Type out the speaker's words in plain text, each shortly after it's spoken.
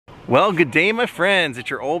Well, good day, my friends. It's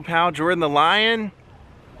your old pal Jordan the Lion,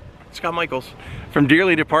 Scott Michaels from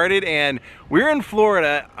Dearly Departed, and we're in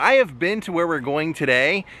Florida. I have been to where we're going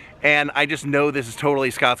today, and I just know this is totally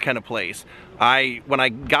Scott's kind of place. When I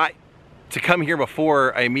got to come here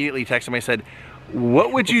before, I immediately texted him. I said,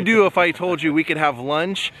 what would you do if I told you we could have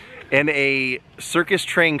lunch in a Circus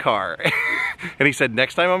train car? And he said,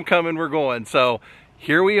 next time I'm coming, we're going. So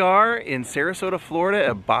here we are in Sarasota, Florida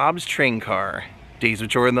at Bob's Train Car. Daze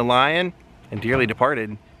with Jordan the Lion and Dearly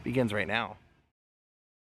Departed begins right now.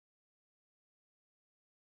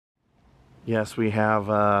 Yes, we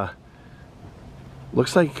have,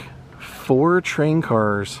 looks like 4 train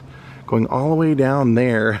cars going all the way down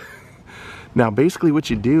there. Now, basically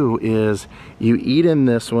what you do is you eat in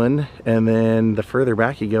this one, and then the further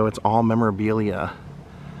back you go, it's all memorabilia.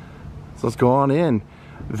 So let's go on in.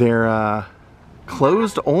 They're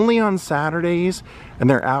closed only on Saturdays, and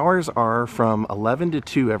their hours are from 11 to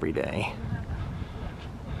 2 every day.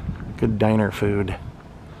 Good diner food.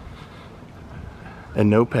 And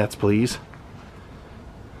no pets, please.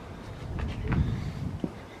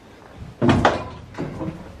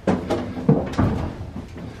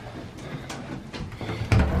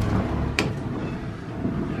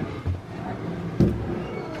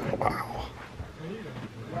 Wow.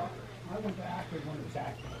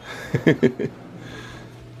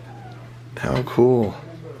 How cool.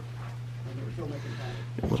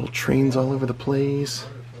 Little trains all over the place.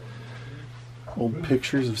 Old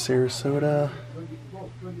pictures of Sarasota.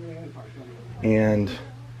 And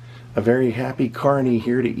a very happy carny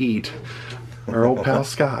here to eat. Our old pal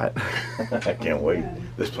Scott. I can't wait.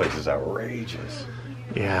 This place is outrageous.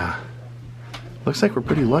 Yeah. Looks like we're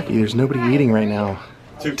pretty lucky. There's nobody eating right now.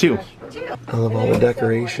 Two. I love all the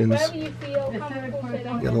decorations. You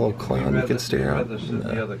got a little clown you can stare at in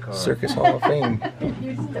the Circus Hall of Fame.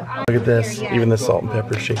 Look at this. Even the salt and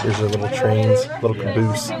pepper shakers are little trains, little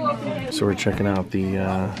caboose. So we're checking out the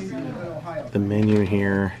menu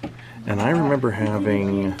here. And I remember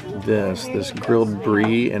having this grilled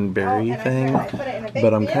brie and berry thing,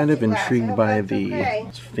 but I'm kind of intrigued by the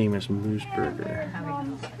famous moose burger.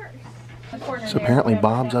 So apparently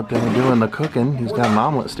Bob's up there doing the cooking. He's got an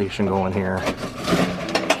omelet station going here.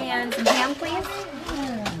 And some ham, please.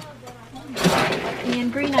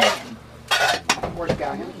 And green onion.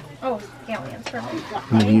 Oh, scallions,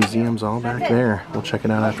 perfect. And the museum's all back there. We'll check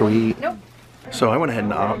it out after we eat. Nope. So I went ahead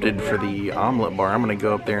and opted for the omelet bar. I'm going to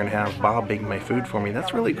go up there and have Bob bake my food for me.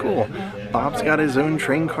 That's really cool. Bob's got his own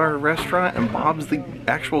train car restaurant, and Bob's the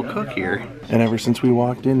actual cook here. And ever since we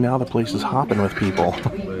walked in, now the place is hopping with people.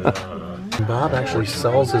 Bob actually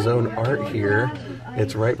sells his own art here.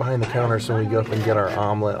 It's right behind the counter, so when we go up and get our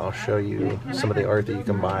omelet, I'll show you some of the art that you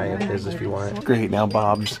can buy of his if you want. Great, now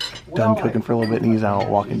Bob's done cooking for a little bit, and he's out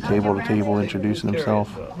walking table to table, introducing himself.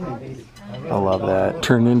 I love that.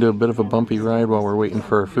 Turned into a bit of a bumpy ride while we're waiting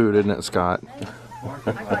for our food, isn't it, Scott?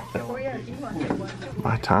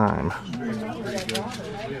 My time.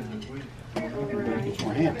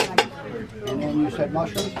 And then you said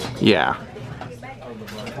mushrooms? Yeah.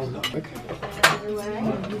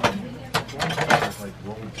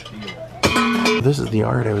 This is the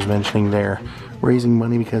art I was mentioning there. Raising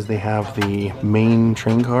money because they have the main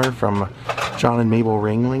train car from John and Mabel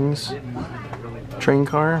Ringling's train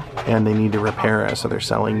car, and they need to repair it, so they're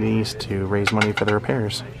selling these to raise money for the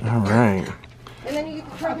repairs. All right.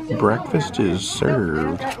 Breakfast is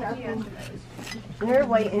served. They're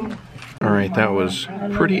waiting. All right, that was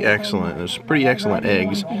pretty excellent. It was pretty excellent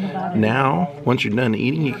eggs. Now, once you're done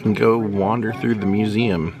eating, you can go wander through the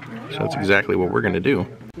museum. So that's exactly what we're gonna do.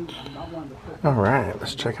 All right,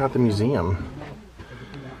 let's check out the museum.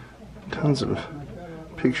 Tons of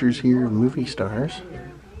pictures here of movie stars.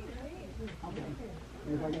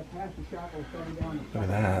 Look at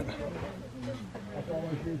that.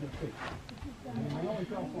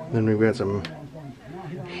 Then we've got some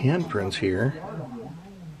handprints here.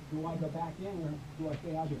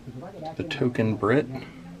 The token Brit.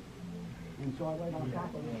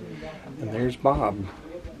 And there's Bob.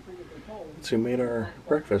 That's who made our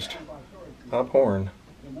breakfast. Bob Horn.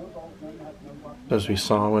 As we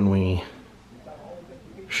saw when we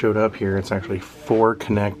showed up here, it's actually 4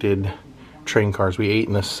 connected train cars. We ate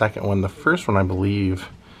in the second one. The first one, I believe,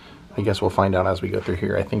 I guess we'll find out as we go through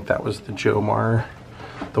here. I think that was the Jomar,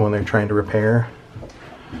 the one they're trying to repair.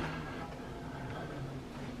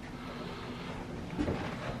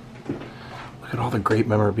 Look at all the great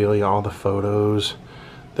memorabilia, all the photos,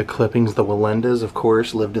 the clippings. The Wallendas, of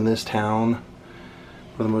course, lived in this town.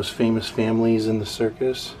 One of the most famous families in the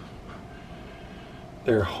circus.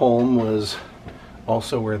 Their home was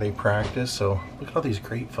also where they practiced, so look at all these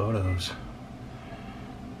great photos.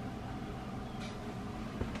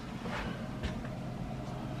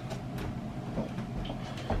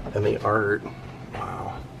 And the art,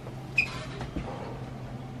 wow.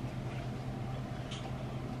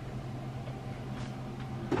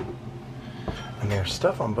 And there's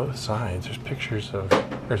stuff on both sides. There's pictures of,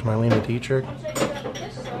 there's Marlene Dietrich.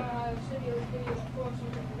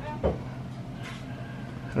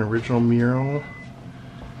 An original mural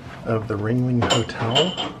of the Ringling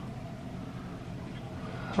Hotel.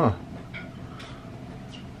 Huh.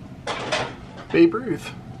 Babe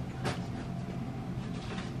Ruth.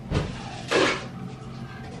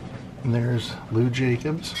 And there's Lou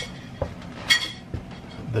Jacobs.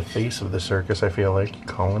 The face of the circus, I feel like you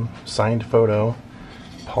call him. Signed photo.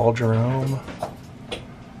 Paul Jerome.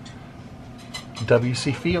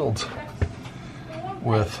 W.C. Fields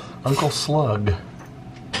with Uncle Slug.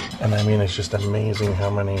 And I mean, it's just amazing how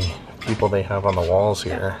many people they have on the walls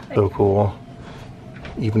here. So cool.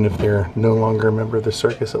 Even if they're no longer a member of the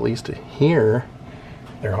circus, at least here,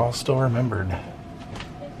 they're all still remembered.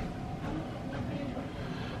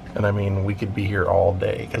 And I mean, we could be here all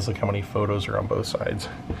day because look how many photos are on both sides.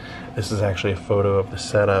 This is actually a photo of the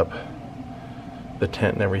setup, the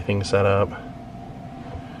tent and everything set up,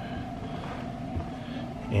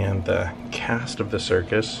 and the cast of the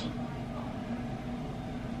circus.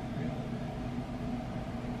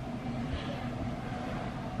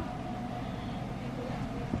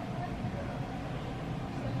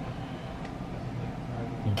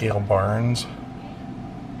 Gail Barnes.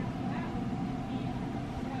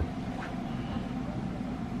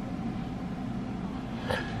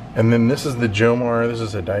 And then this is the Jomar, this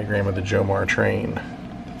is a diagram of the Jomar train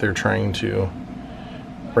that they're trying to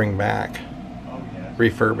bring back.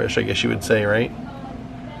 Refurbish, I guess you would say, right?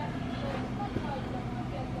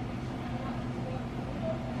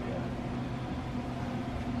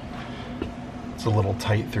 It's a little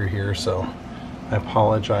tight through here, so I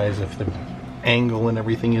apologize if the angle and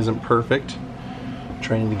everything isn't perfect. I'm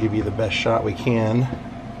trying to give you the best shot we can.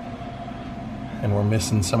 And we're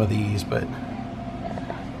missing some of these, but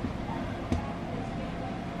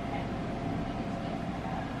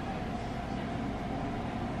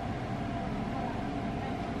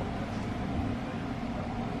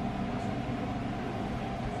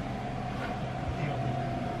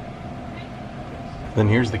then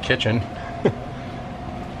here's the kitchen.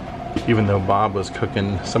 Even though Bob was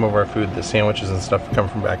cooking some of our food, the sandwiches and stuff come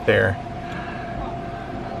from back there.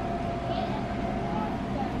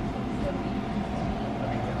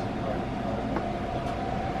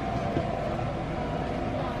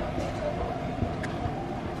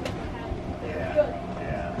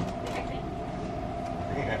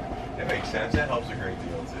 It makes sense. That helps a great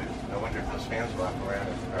deal too. I wonder if those fans rock around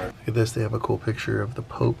in the car. Look at this, they have a cool picture of the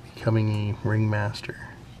Pope becoming a ringmaster.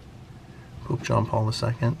 Pope John Paul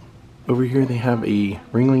II. Over here they have a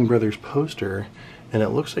Ringling Brothers poster, and it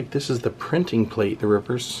looks like this is the printing plate, the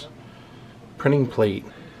reverse printing plate.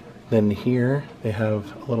 Then here they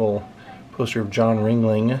have a little poster of John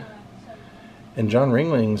Ringling, and John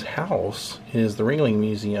Ringling's house is the Ringling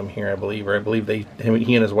Museum here, I believe, or I believe he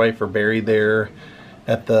and his wife are buried there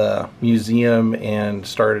at the museum and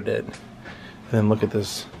started it. And then look at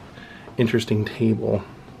this interesting table.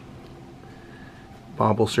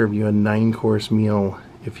 Bob will serve you a 9-course meal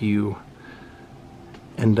if you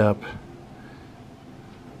end up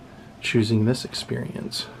choosing this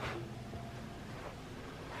experience.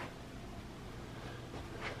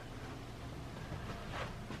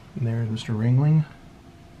 And there's Mr. Ringling.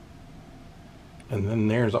 And then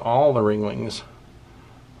there's all the Ringlings.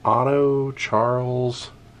 Otto,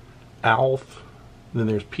 Charles, Alf, then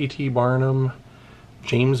there's P.T. Barnum,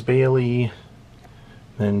 James Bailey,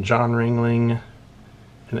 then John Ringling,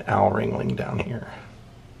 and Al Ringling down here.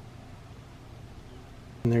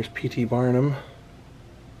 And there's P.T. Barnum.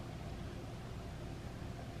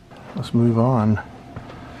 Let's move on.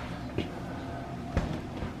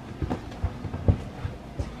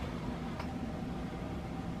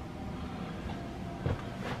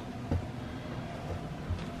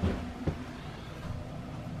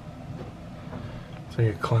 It's like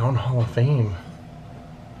a Clown Hall of Fame.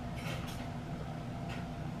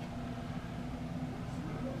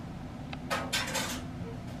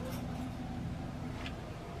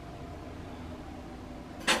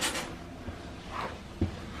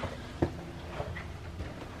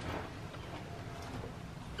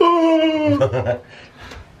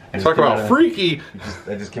 Talk about freaky!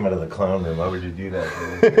 I just came out of the clown room. Why would you do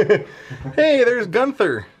that? Hey, there's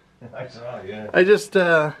Gunther! I saw, yeah. I just,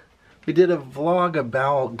 we did a vlog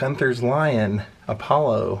about Gunther's lion,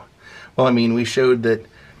 Apollo. Well, I mean, we showed that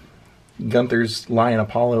Gunther's lion,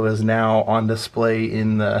 Apollo, is now on display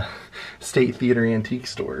in the State Theater Antique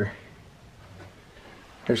Store.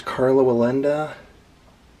 There's Carla Wallenda.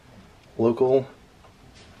 local.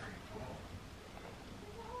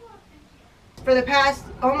 For the past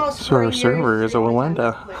almost So 4 our years, server is a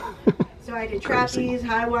Wallenda. So I did Crazy. trapeze,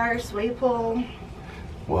 high wire, sway pole.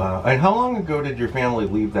 Wow. And how long ago did your family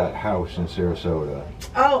leave that house in Sarasota?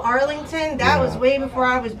 Oh, Arlington, that was Yeah. way before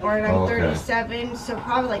I was born. I'm Oh, okay. 37, so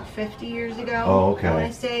probably like 50 years ago. Oh, okay. I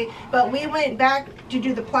want to say. But we went back to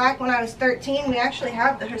do the plaque when I was 13. We actually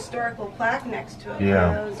have the historical plaque next to it.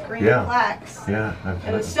 Yeah. Those green Yeah. plaques. Yeah.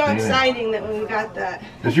 It was so exciting that when we got that.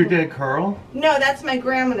 Is your dad Carl? No, that's my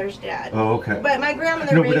grandmother's dad. Oh, okay. But my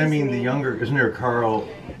grandmother No, but I raised mean me. the younger, isn't there a Carl?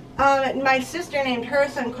 My sister named her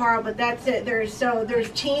son Carl, but that's it. There's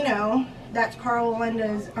Tino, that's Carl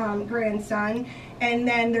Wallenda's grandson, and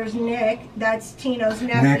then there's Nick, that's Tino's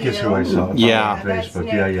nephew. Nick is who I saw Yeah. on That's Facebook.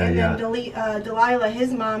 Nick. Yeah, and yeah. then Delilah,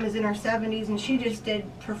 his mom is in her 70s, and she just did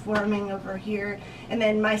performing over here. And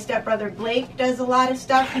then my stepbrother Blake does a lot of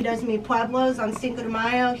stuff. He does Mi Pueblos on Cinco de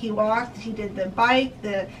Mayo. He walked, he did the bike,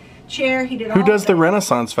 the chair, he did all Who does the of it.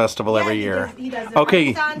 Renaissance Festival Yeah, every he year? He does the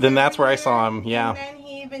Okay, Renaissance then that's every where I year. saw him, yeah. And then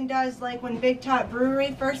he even does, like when Big Top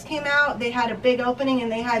Brewery first came out, they had a big opening and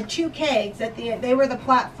they had 2 kegs at the end. They were the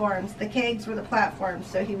platforms. The kegs were the platforms,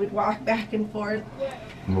 so he would walk back and forth.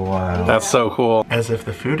 Wow. That's so cool. As if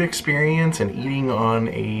the food experience and eating on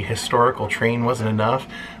a historical train wasn't enough,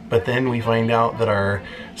 but then we find out that our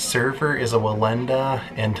server is a Wallenda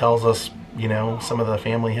and tells us, you know, some of the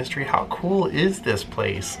family history. How cool is this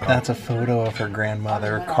place? That's a photo of her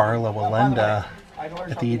grandmother, Carla Wallenda,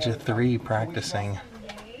 at the age of 3 practicing.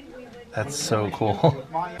 That's so cool.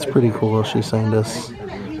 It's pretty cool. She signed us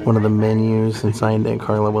one of the menus and signed it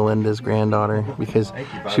Carla Wallenda's granddaughter, because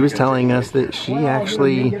she was telling us that she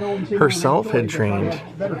actually herself has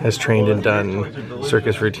trained and done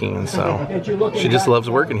circus routines, so she just loves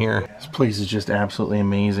working here. This place is just absolutely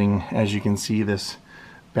amazing. As you can see, this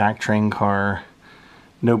back train car,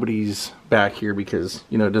 nobody's back here because,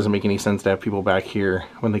 you know, it doesn't make any sense to have people back here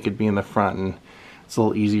when they could be in the front, and it's a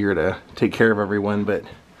little easier to take care of everyone, but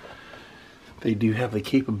they do have the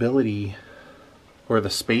capability, or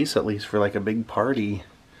the space at least, for like a big party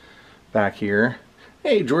back here.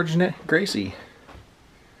 Hey, George and Gracie.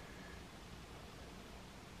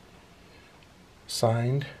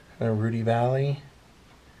 Signed, Rudy Valley.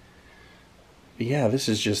 But yeah, this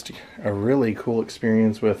is just a really cool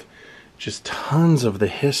experience with just tons of the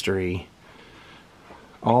history.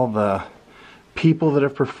 All the people that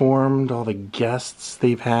have performed, all the guests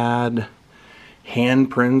they've had.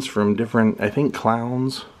 Handprints from different, I think,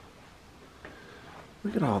 clowns.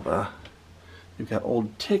 Look at all they've got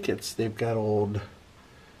old tickets, they've got old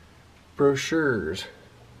brochures,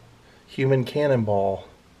 human cannonball.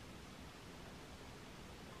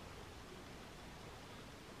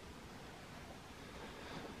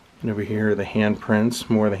 And over here are the handprints,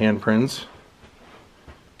 more of the handprints.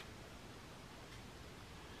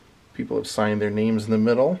 People have signed their names in the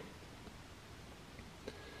middle.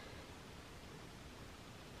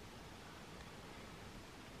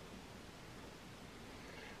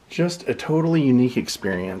 Just a totally unique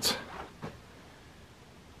experience.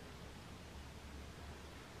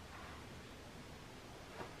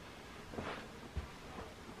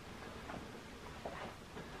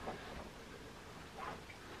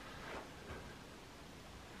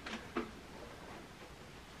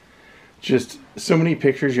 Just so many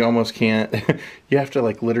pictures you almost can't. You have to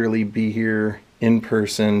like literally be here in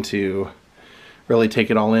person to really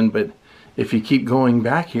take it all in, but if you keep going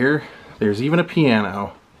back here, there's even a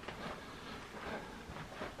piano.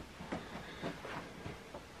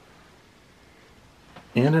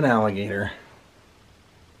 And an alligator.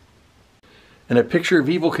 And a picture of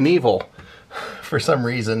Evel Knievel for some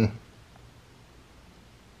reason.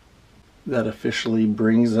 That officially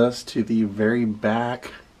brings us to the very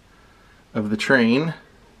back of the train,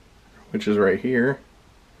 which is right here.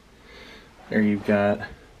 There you've got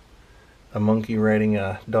a monkey riding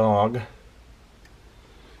a dog.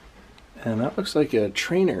 And that looks like a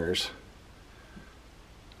trainer's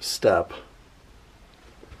step.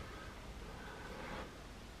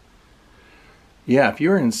 Yeah, if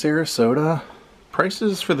you're in Sarasota,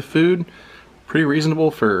 prices for the food pretty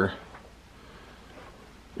reasonable for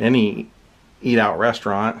any eat-out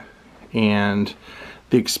restaurant, and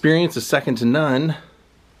the experience is second to none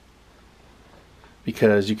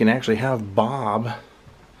because you can actually have Bob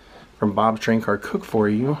from Bob's Train Car cook for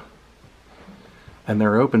you, and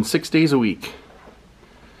they're open 6 days a week.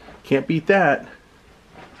 Can't beat that.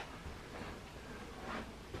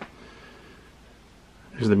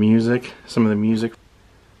 There's the music, some of the music.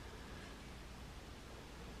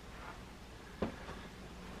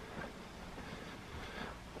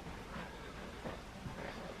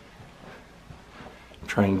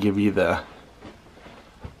 Try and give you the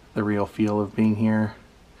real feel of being here.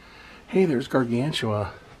 Hey, there's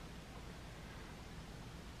Gargantua.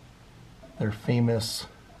 Their famous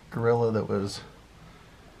gorilla that was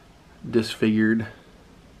disfigured.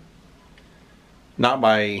 Not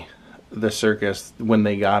by the circus. When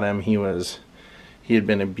they got him, he had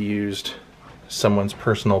been abused. Someone's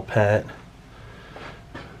personal pet.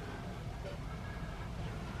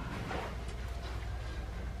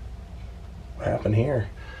 What happened here?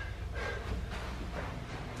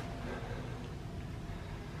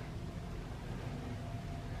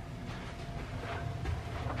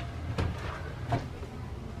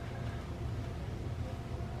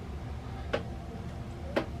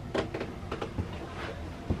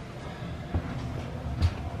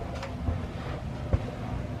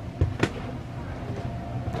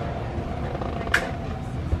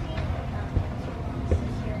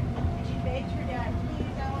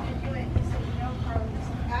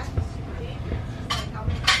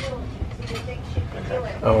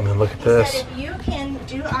 Oh, and then look at this. If you can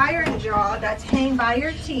do iron jaw, that's hang by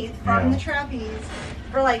your teeth from the trapeze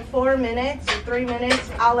for like 4 minutes or 3 minutes,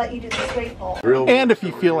 I'll let you do the straight pull. And if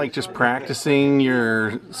you feel like just practicing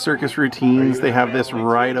your circus routines, they have this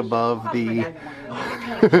right above the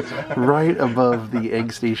right above the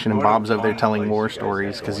egg station, and Bob's over there telling war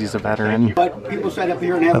stories because he's a veteran. But people sat up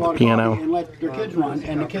here and had a lot of piano coffee and let their kids run,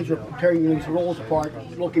 and the kids were tearing these rolls apart,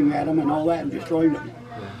 looking at them and all that, and destroying them.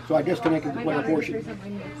 So I disconnected the player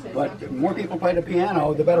portion. But the more people play the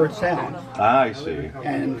piano, the better it sounds. I see.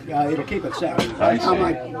 And it'll keep it sound. I see.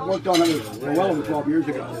 I worked on it well over 12 years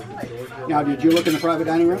ago. Now, did you look in the private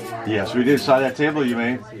dining room? Yes, we did. Saw that table you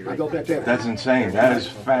made. I built that table. That's insane. That is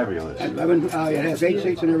fabulous. 11, it has 8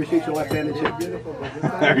 seats, and every seat's a left-handed seat.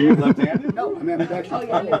 Are you left-handed? No, I'm ambidextrous.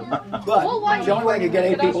 But the only way to get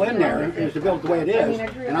 8 people in there is to build it the way it is,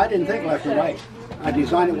 and I didn't think left and right. I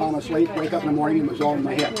designed it while I'm asleep, wake up in the morning, and it was all in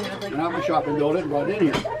my head. And I went shop and built it and brought it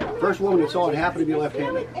in here. First woman that saw it happened to be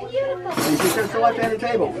left-handed. And she said, it's a left-handed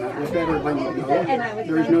table. And I looked at her and went, no,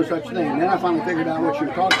 there is no such thing. And then I finally figured out what she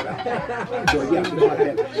was talking about. So yes, it's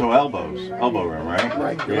left-handed. So elbow room, right?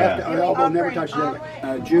 Right. The Yeah. left elbow never touches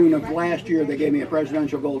anything. June of last year, they gave me a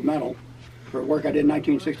presidential gold medal for work I did in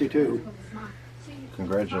 1962.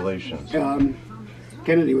 Congratulations.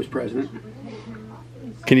 Kennedy was president.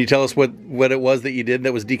 Can you tell us what it was that you did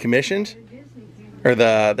that was decommissioned? Or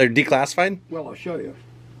they're declassified? Well, I'll show you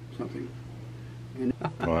something. And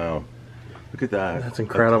Wow. Look at that. That's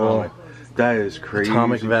incredible. Atomic. That is crazy.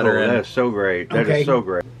 Atomic veteran. That is so great. That Okay. is so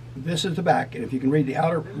great. this is the back, and if you can read the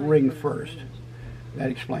outer ring first, that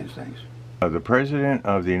explains things. The President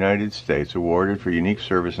of the United States awarded for unique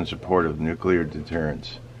service in support of nuclear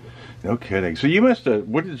deterrence. No kidding. So you must have,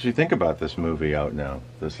 what did you think about this movie out now?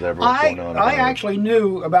 This everyone's going on about I it? actually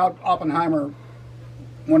knew about Oppenheimer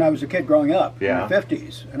when I was a kid growing up Yeah. in the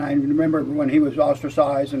 50s. And I remember when he was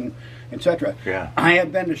ostracized and etc. Yeah. I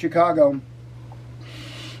had been to Chicago,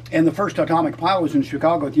 and the first atomic pile was in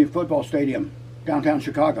Chicago at the football stadium, downtown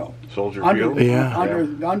Chicago. Soldier Under, Field? Yeah.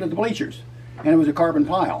 under the bleachers. And it was a carbon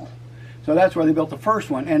pile. So that's where they built the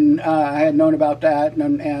first one, and I had known about that,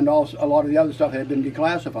 and also a lot of the other stuff had been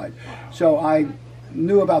declassified. So I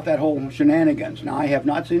knew about that whole shenanigans. Now, I have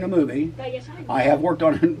not seen a movie. I have worked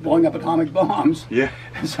on blowing up atomic bombs. Yeah.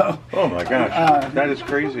 So. Oh my gosh, that is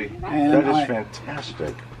crazy. and That is I-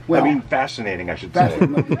 fantastic. Well, I mean, fascinating, I should say.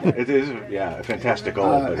 It is, yeah, fantastical,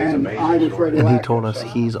 but it's and I was amazing. ready to And he act. told us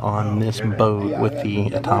he's on this boat with the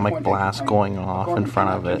atomic blast going off in front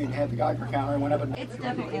of it. Had the Geiger counter, went up and It's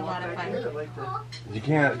definitely a lot of fun. You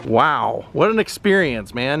can't. Wow, what an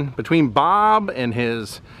experience, man. Between Bob and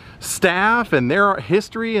his staff and their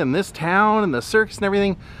history and this town and the circus and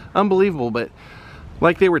everything, unbelievable. But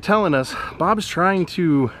like they were telling us, Bob's trying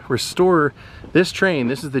to restore this train.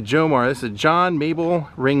 This is the Jomar. This is John Mabel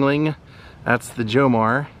Ringling. That's the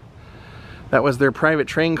Jomar. That was their private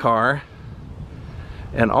train car.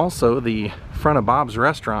 And also the front of Bob's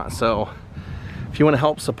restaurant. So if you want to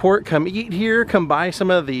help support, come eat here, come buy some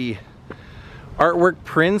of the artwork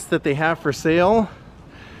prints that they have for sale,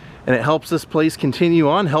 and it helps this place continue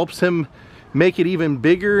on, helps him make it even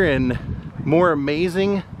bigger and more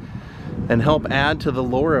amazing, and help add to the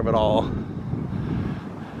lore of it all.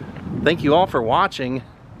 Thank you all for watching.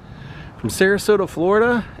 From Sarasota,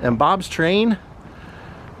 Florida, and Bob's Train,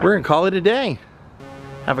 we're gonna call it a day.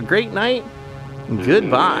 Have a great night, and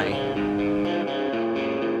goodbye.